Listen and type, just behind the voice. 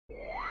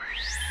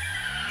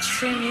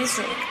free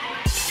music.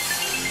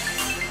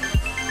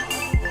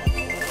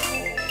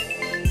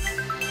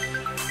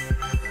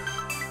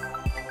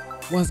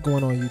 What's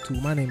going on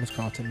YouTube? My name is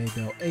Carleton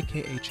Maybell,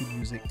 aka H.E.R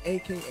Music,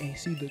 aka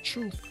See the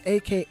Truth,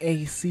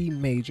 aka C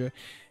Major,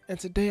 and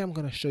today I'm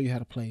going to show you how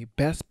to play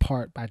Best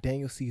Part by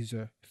Daniel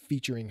Caesar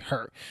featuring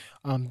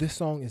H.E.R. This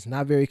song is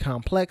not very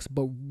complex,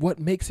 but what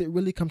makes it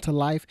really come to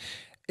life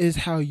is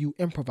how you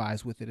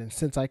improvise with it. And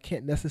since I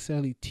can't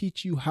necessarily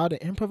teach you how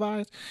to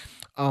improvise,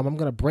 I'm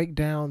going to break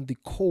down the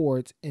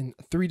chords in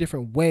 3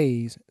 different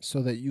ways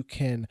so that you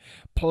can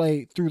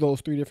play through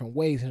those 3 different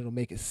ways, and it'll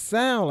make it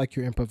sound like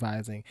you're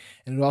improvising,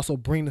 and it'll also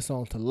bring the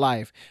song to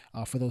life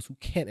for those who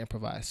can't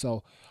improvise.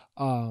 So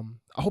I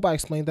hope I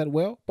explained that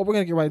well, but we're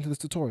going to get right into this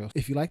tutorial.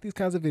 If you like these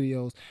kinds of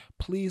videos,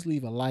 please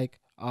leave a like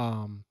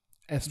and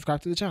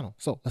subscribe to the channel.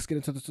 So let's get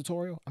into the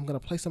tutorial. I'm going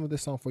to play some of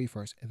this song for you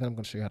first, and then I'm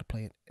going to show you how to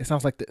play it. It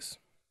sounds like this.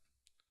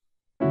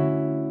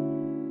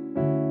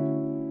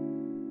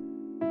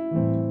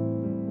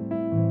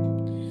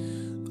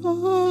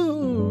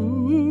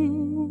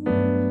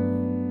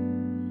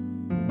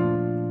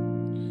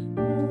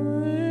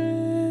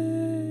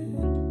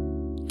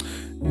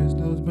 Use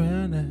those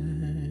brown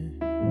eyes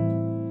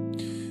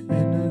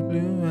and those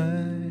blue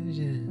eyes,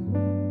 yeah.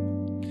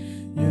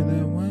 You're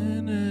the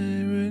one I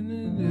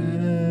really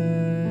like.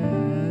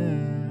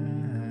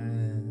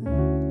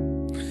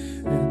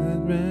 And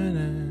those brown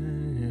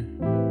eyes, yeah.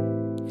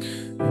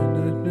 And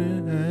those blue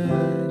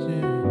eyes,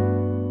 yeah.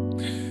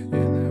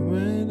 You're the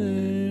one I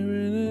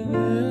really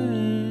like.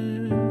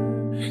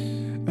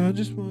 I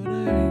just wanna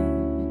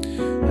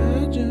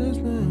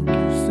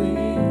see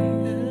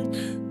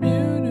how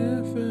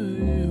beautiful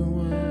you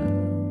are.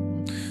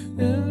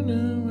 You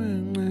know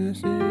when I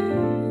see,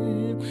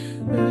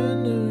 I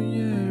know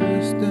you're a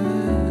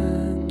star.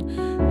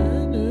 I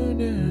know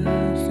that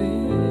I've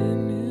seen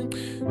it,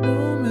 no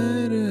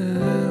matter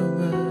how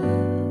far.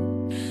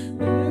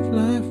 If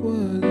life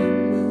was a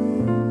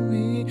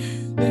movie,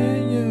 then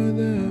you're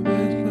the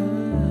best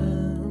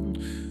part.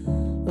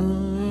 Oh,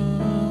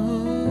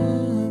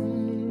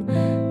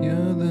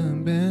 you're the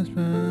best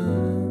part.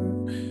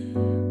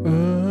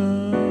 Oh,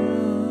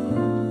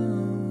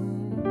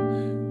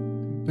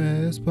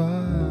 best part.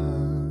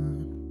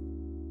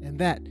 And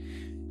that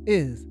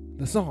is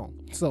the song.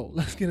 So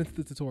let's get into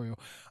the tutorial.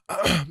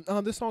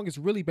 This song is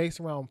really based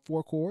around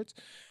 4 chords.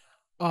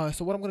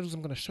 So what I'm going to do is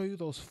I'm going to show you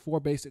those 4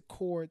 basic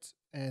chords,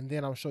 and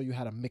then I'll show you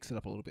how to mix it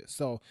up a little bit.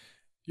 So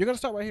you're going to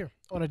start right here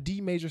on a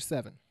D major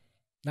 7,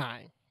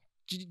 9.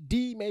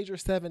 D major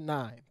 7,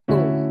 9.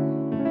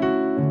 Boom.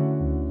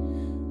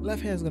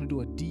 Left hand's going to do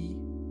a D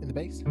in the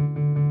bass.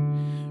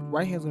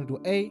 Right hand's going to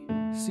do A,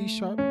 C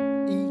sharp,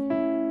 E,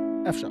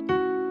 F sharp.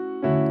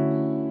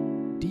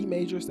 D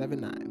major 7,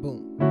 9.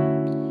 Boom.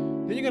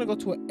 Then you're going to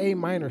go to an A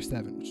minor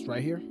 7, which is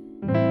right here.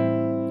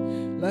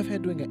 Left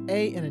hand doing an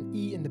A and an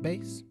E in the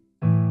bass.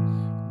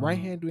 Right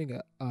hand doing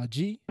a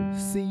G,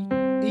 C,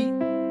 E.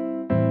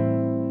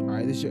 All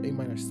right, this is your A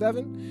minor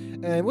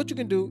 7. And what you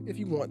can do if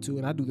you want to,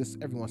 and I do this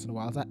every once in a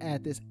while, is I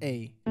add this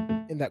A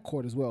in that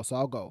chord as well. So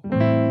I'll go.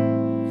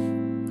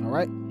 All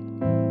right.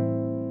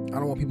 I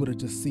don't want people to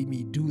just see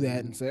me do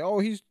that and say, oh,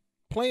 he's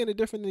playing it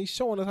different than he's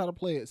showing us how to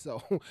play it.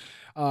 So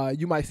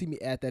you might see me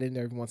add that in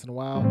there every once in a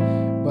while.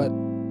 But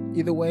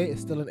either way,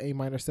 it's still an A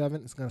minor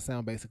 7. It's going to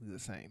sound basically the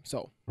same.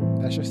 So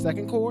that's your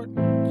second chord.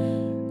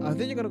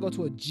 Then you're going to go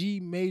to a G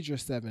major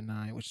 7,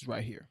 9, which is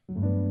right here.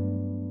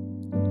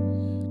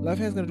 Left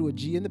hand's going to do a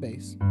G in the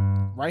bass.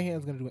 Right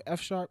hand's going to do an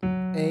F sharp,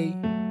 A,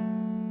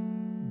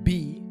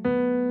 B,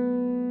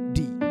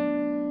 D.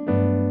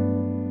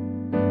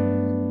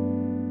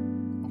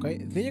 Okay,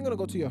 then you're going to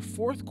go to your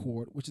 4th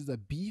chord, which is a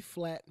B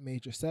flat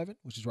major 7,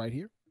 which is right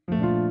here.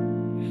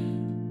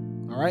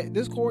 All right,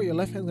 this chord, your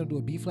left hand's going to do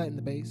a B flat in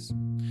the bass,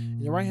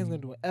 and your right hand's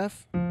going to do an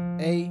F,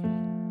 A,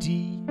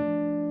 D,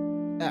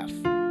 F.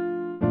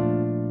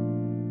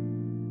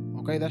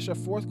 Okay, that's your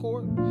 4th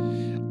chord.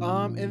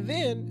 And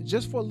then,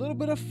 just for a little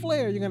bit of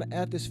flair, you're going to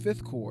add this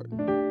 5th chord.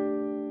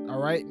 All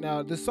right,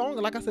 now this song,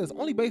 like I said, is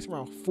only based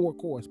around 4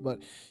 chords, but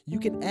you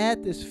can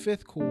add this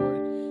 5th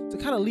chord to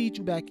kind of lead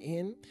you back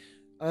in.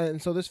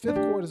 And so this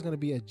 5th chord is going to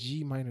be a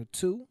G minor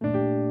 2.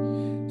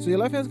 So your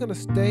left hand's going to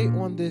stay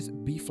on this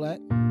B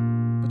flat,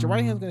 but your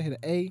right hand's going to hit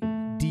an A,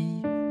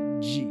 D,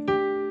 G.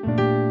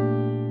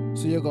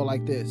 So you'll go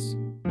like this.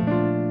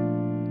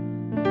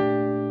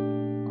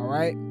 All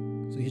right.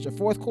 So you hit your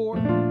 4th chord,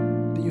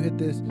 then you hit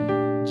this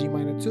G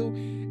minor 2,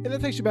 and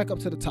that takes you back up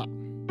to the top.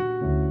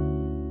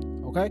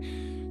 Okay?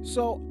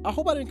 So I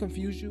hope I didn't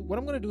confuse you. What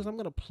I'm going to do is I'm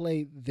going to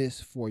play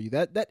this for you.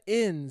 That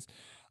ends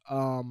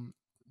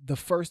the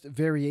first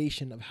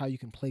variation of how you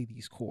can play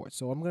these chords.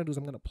 So what I'm going to do is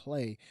I'm going to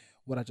play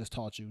what I just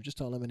taught you, just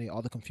to eliminate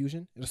all the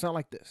confusion. It'll sound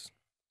like this.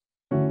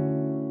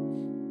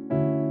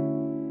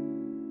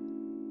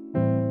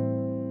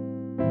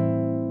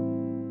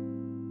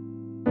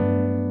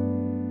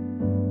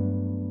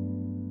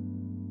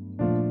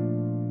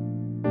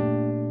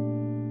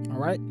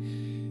 Right?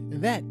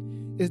 And that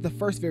is the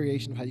first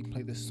variation of how you can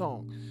play this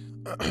song.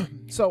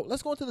 So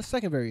let's go into the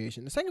second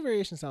variation. The second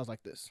variation sounds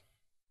like this.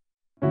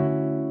 All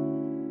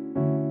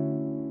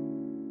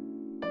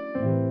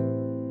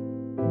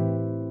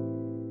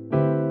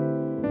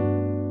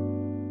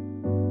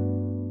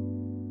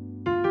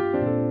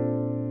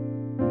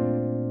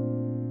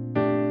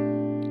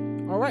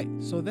right,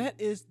 so that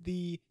is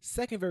the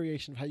second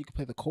variation of how you can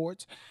play the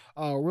chords.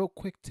 Real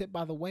quick tip,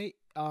 by the way,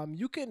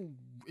 you can,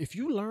 if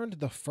you learned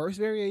the first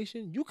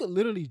variation, you could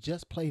literally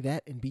just play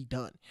that and be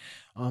done.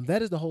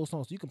 That is the whole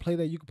song. So you can play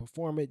that, you can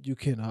perform it, you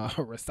can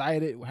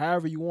recite it,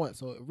 however you want.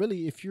 So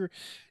really, if you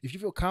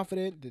feel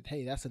confident that,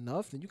 hey, that's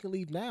enough, then you can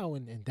leave now,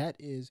 and that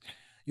is,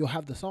 you'll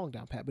have the song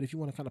down pat. But if you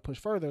want to kind of push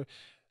further,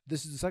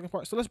 this is the second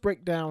part. So let's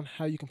break down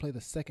how you can play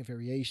the second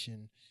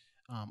variation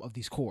of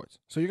these chords.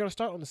 So you're going to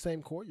start on the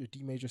same chord, your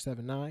D major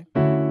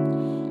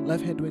 7/9.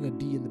 Left hand doing a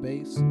D in the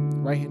bass,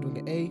 right hand doing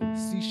an A,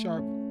 C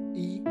sharp,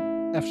 E,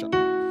 F sharp.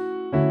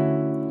 We're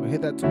going to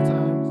hit that 2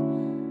 times.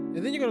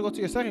 And then you're going to go to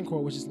your second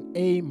chord, which is an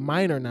A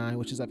minor 9,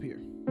 which is up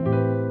here.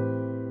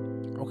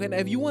 Okay, now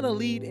if you want to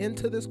lead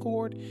into this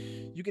chord,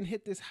 you can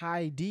hit this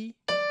high D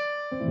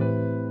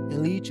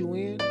and lead you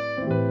in.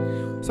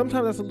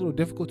 Sometimes that's a little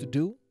difficult to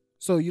do,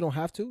 so you don't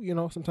have to.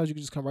 Sometimes you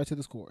can just come right to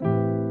this chord.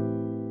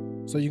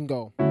 So you can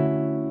go,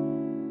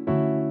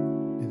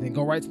 and then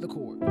go right to the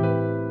chord.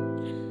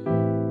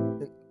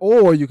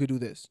 Or you could do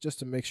this, just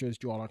to make sure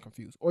that you all aren't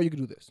confused. Or you could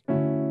do this.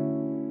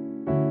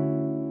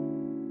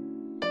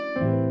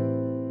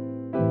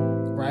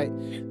 Right?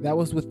 That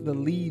was with the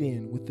lead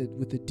in, with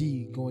the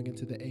D going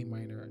into the A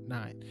minor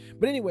 9.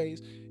 But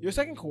anyways, your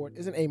second chord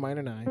is an A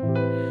minor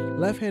 9.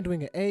 Left hand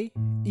doing an A,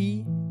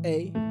 E,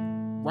 A.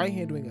 Right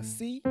hand doing a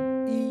C, E,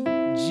 G,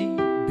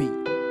 B.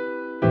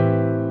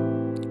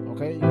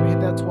 Okay, you're gonna hit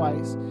that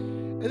twice.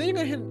 And then you're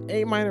gonna hit an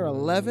A minor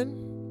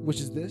 11, which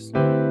is this.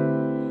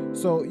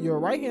 So your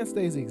right hand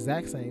stays the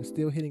exact same,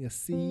 still hitting a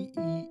C,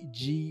 E,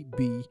 G,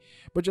 B,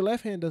 but your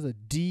left hand does a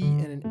D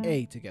and an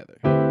A together.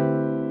 All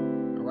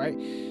right,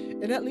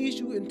 and that leads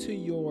you into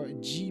your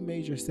G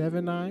major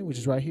 7/9, which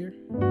is right here.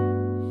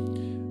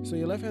 So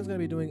your left hand's gonna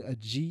be doing a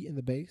G in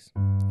the bass,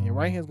 and your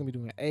right hand's gonna be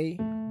doing an A,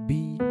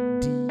 B,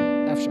 D,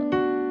 F sharp.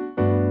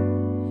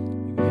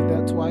 You can hit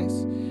that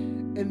twice,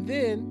 and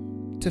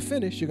then to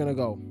finish, you're gonna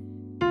go.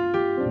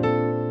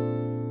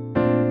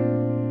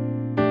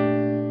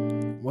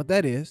 What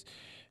that is,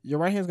 your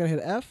right hand's gonna hit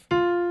an F,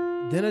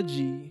 then a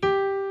G,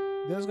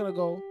 then it's gonna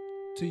go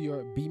to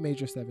your B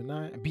major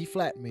 7/9, B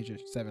flat major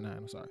 7/9.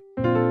 I'm sorry.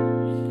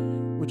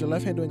 With your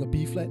left hand doing a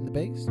B flat in the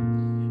bass,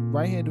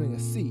 right hand doing a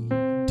C,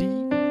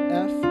 D,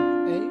 F,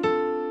 A.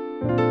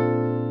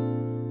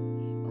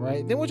 All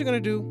right. Then what you're gonna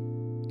do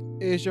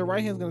is your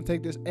right hand's gonna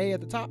take this A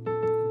at the top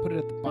and put it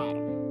at the bottom.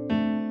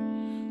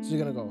 So you're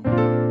gonna go,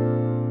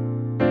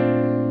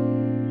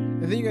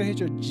 and then you're gonna hit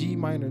your G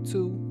minor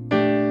 2.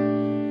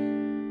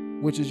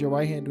 Which is your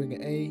right hand doing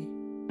an A,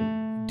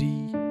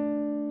 D,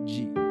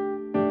 G.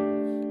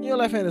 Your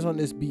left hand is on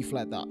this B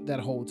flat that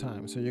whole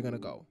time, so you're gonna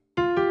go.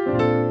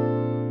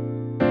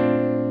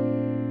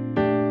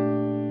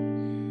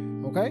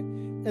 Okay?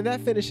 And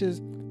that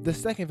finishes the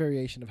second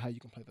variation of how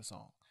you can play the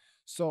song.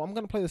 So I'm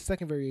gonna play the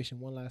second variation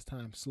one last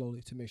time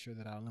slowly to make sure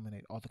that I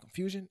eliminate all the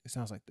confusion. It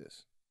sounds like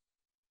this.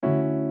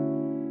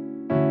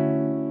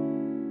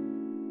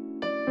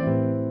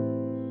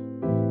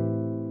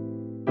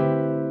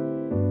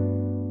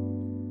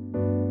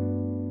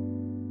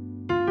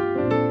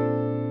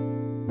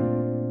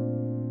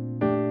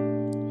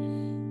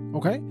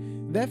 Okay,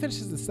 that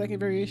finishes the second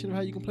variation of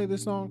how you can play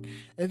this song.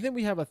 And then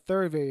we have a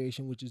third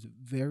variation, which is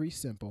very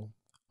simple.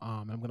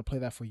 And I'm going to play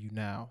that for you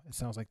now. It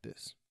sounds like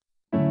this.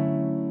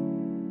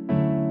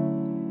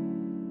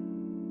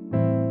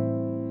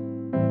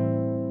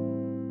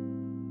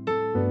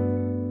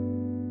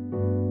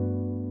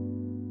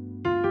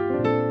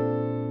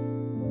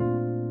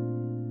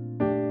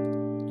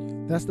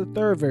 That's the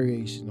third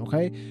variation,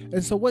 okay?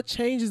 And so what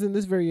changes in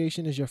this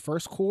variation is your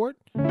first chord.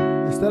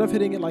 Instead of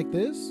hitting it like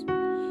this,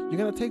 you're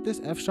going to take this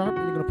F sharp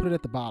and you're going to put it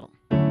at the bottom.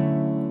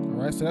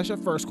 All right, so that's your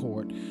first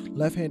chord.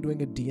 Left hand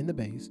doing a D in the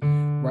bass.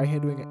 Right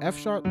hand doing an F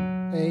sharp,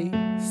 A,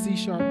 C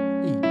sharp,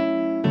 E. You're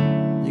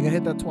going to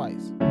hit that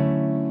twice.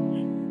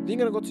 Then you're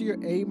going to go to your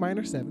A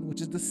minor 7, which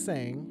is the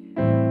same.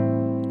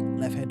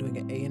 Left hand doing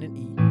an A and an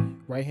E.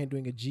 Right hand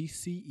doing a G,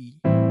 C, E.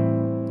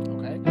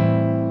 Okay?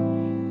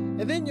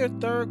 And then your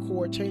third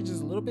chord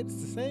changes a little bit.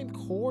 It's the same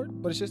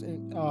chord, but it's just,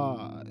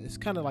 it's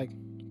kind of like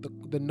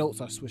the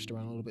notes are switched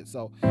around a little bit.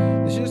 So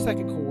this is your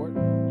second chord.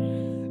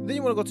 Then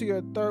you want to go to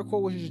your third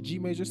chord, which is your G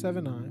major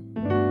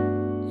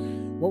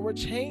 7/9. What we're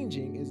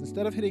changing is,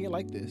 instead of hitting it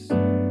like this,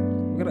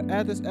 we're going to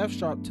add this F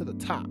sharp to the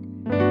top.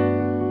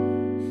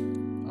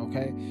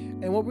 Okay?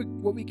 And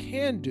what we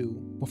can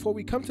do before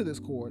we come to this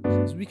chord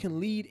is we can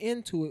lead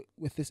into it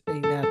with this A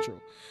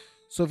natural.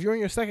 So if you're in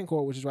your second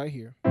chord, which is right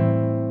here,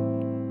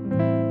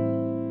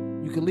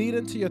 you can lead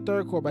into your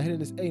third chord by hitting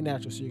this A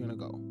natural, so you're going to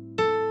go.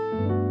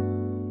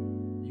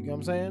 You get what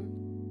I'm saying?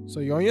 So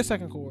you're on your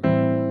second chord. You're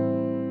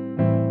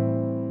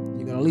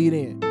going to lead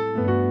in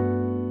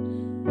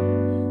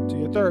to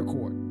your third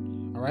chord.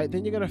 All right?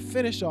 Then you're going to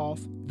finish off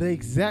the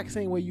exact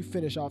same way you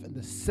finish off in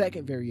the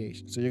second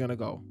variation. So you're going to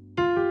go.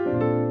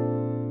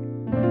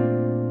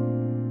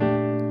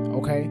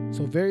 Okay?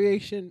 So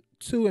variation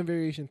 2 and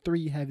variation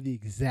 3 have the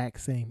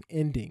exact same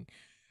ending.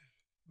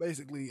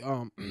 Basically,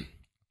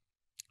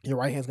 your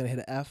right hand's going to hit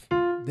an F,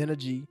 then a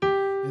G,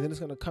 and then it's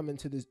going to come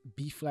into this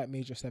B flat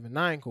major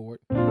 7/9 chord,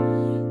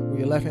 where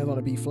your left hand's on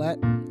a B flat,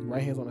 your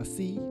right hand's on a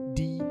C,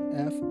 D,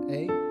 F,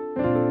 A.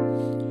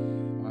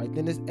 All right,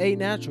 then this A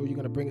natural, you're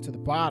going to bring it to the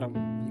bottom,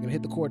 you're going to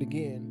hit the chord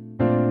again,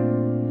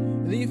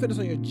 and then you finish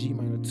on your G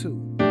minor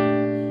 2,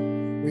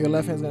 where your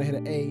left hand's going to hit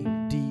an A,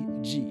 D,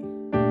 G.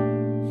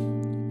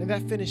 And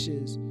that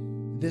finishes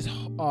this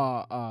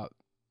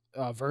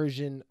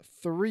version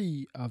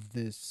 3 of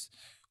this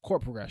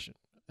chord progression.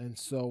 And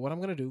so what I'm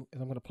going to do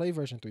is I'm going to play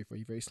version 3 for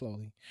you very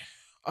slowly,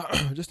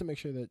 just to make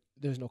sure that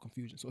there's no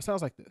confusion. So it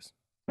sounds like this.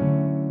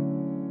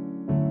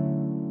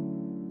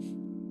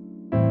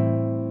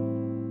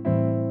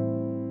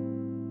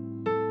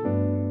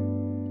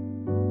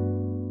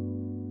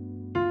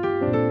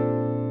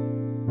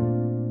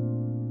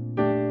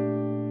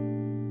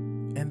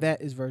 And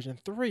that is version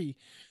 3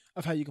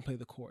 of how you can play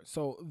the chords.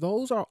 So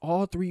those are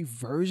all 3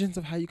 versions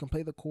of how you can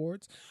play the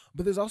chords,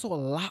 but there's also a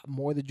lot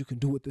more that you can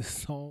do with this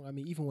song. I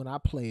mean, even when I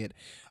play it,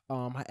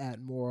 I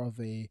add more of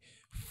a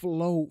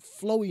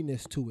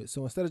flowiness to it.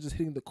 So instead of just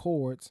hitting the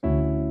chords,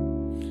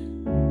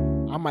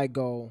 I might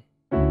go.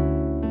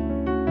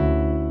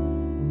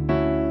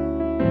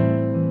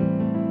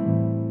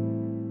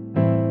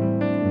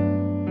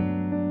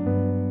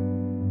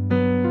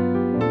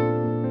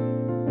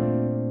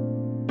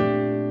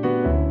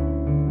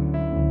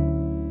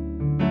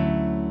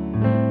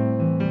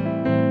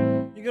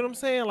 You get what I'm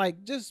saying?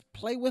 Like, just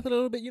play with it a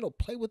little bit,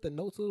 play with the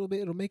notes a little bit.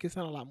 It'll make it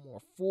sound a lot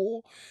more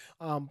full.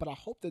 But I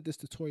hope that this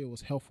tutorial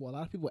was helpful. A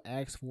lot of people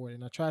ask for it,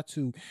 and I try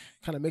to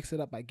kind of mix it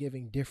up by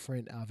giving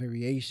different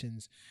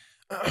variations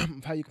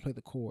of how you can play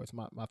the chords.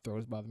 My throat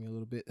is bothering me a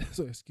little bit,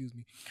 so excuse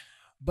me.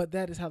 But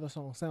that is how the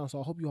song sounds. So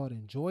I hope you all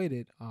enjoyed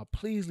it.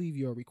 Please leave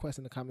your request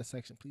in the comment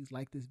section. Please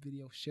like this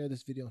video, share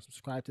this video, and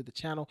subscribe to the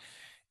channel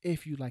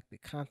if you like the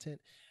content.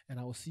 And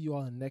I will see you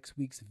all in next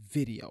week's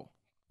video.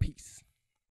 Peace.